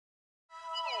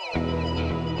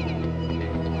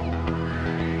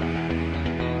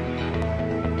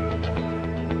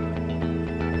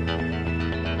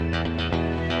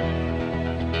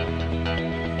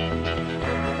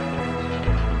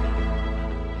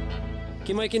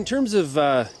Okay, Mike, in terms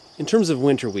of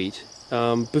winter wheat,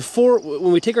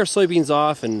 when we take our soybeans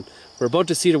off and we're about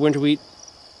to seed a winter wheat,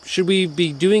 should we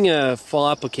be doing a fall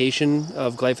application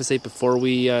of glyphosate before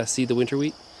we seed the winter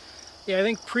wheat? Yeah, I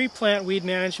think pre-plant weed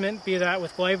management, be that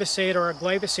with glyphosate or a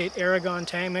glyphosate Aragon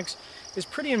tang mix, is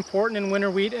pretty important in winter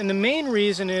wheat. And the main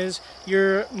reason is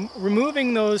you're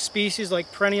removing those species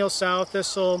like perennial sow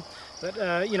thistle that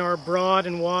are broad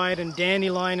and wide, and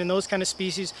dandelion and those kind of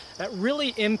species that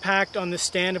really impact on the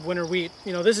stand of winter wheat.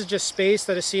 This is just space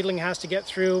that a seedling has to get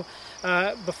through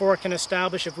before it can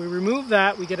establish. If we remove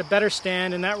that, we get a better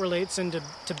stand, and that relates into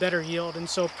better yield. And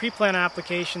so pre-plant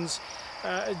applications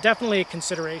definitely a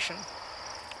consideration.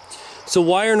 So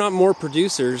why are not more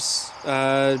producers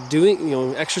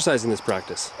exercising this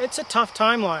practice? It's a tough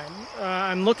timeline.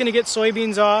 I'm looking to get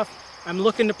soybeans off. I'm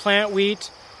looking to plant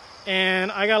wheat,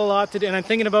 and I got a lot to do. And I'm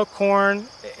thinking about corn.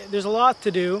 There's a lot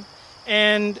to do,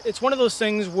 and it's one of those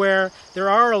things where there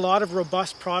are a lot of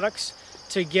robust products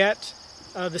to get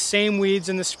the same weeds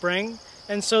in the spring.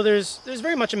 And so there's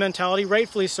very much a mentality,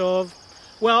 rightfully so, of,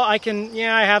 well, I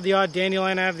have the odd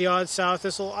dandelion, I have the odd sow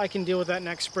thistle, I can deal with that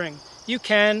next spring. You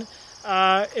can.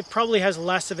 It probably has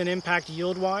less of an impact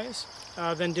yield-wise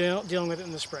than dealing with it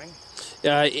in the spring.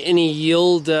 Any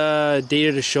yield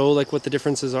data to show what the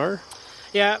differences are?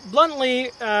 Yeah,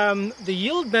 bluntly, the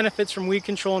yield benefits from weed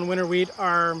control in winter wheat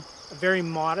are very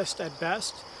modest at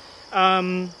best.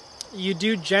 You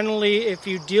do generally, if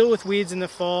you deal with weeds in the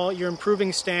fall, you're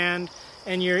improving stand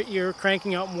and you're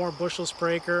cranking out more bushels per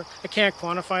acre. I can't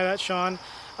quantify that, Sean.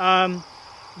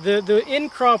 The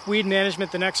in-crop weed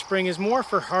management the next spring is more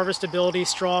for harvestability,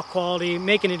 straw quality,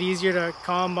 making it easier to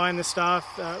combine the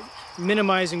stuff,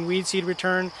 minimizing weed seed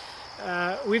return.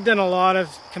 We've done a lot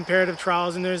of comparative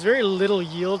trials, and there's very little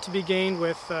yield to be gained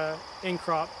with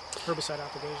in-crop herbicide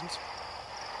applications.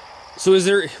 So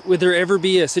would there ever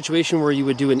be a situation where you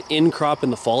would do an in-crop in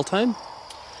the fall time?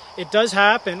 It does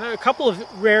happen. A couple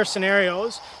of rare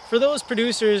scenarios. For those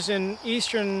producers in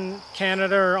eastern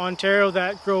Canada or Ontario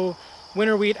that grow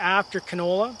winter wheat after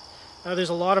canola, there's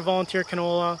a lot of volunteer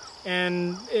canola,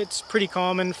 and it's pretty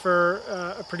common for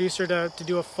a producer to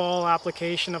do a fall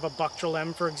application of a Buctril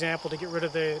M, for example, to get rid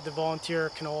of the volunteer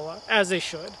canola, as they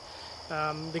should,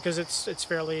 because it's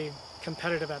fairly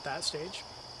competitive at that stage.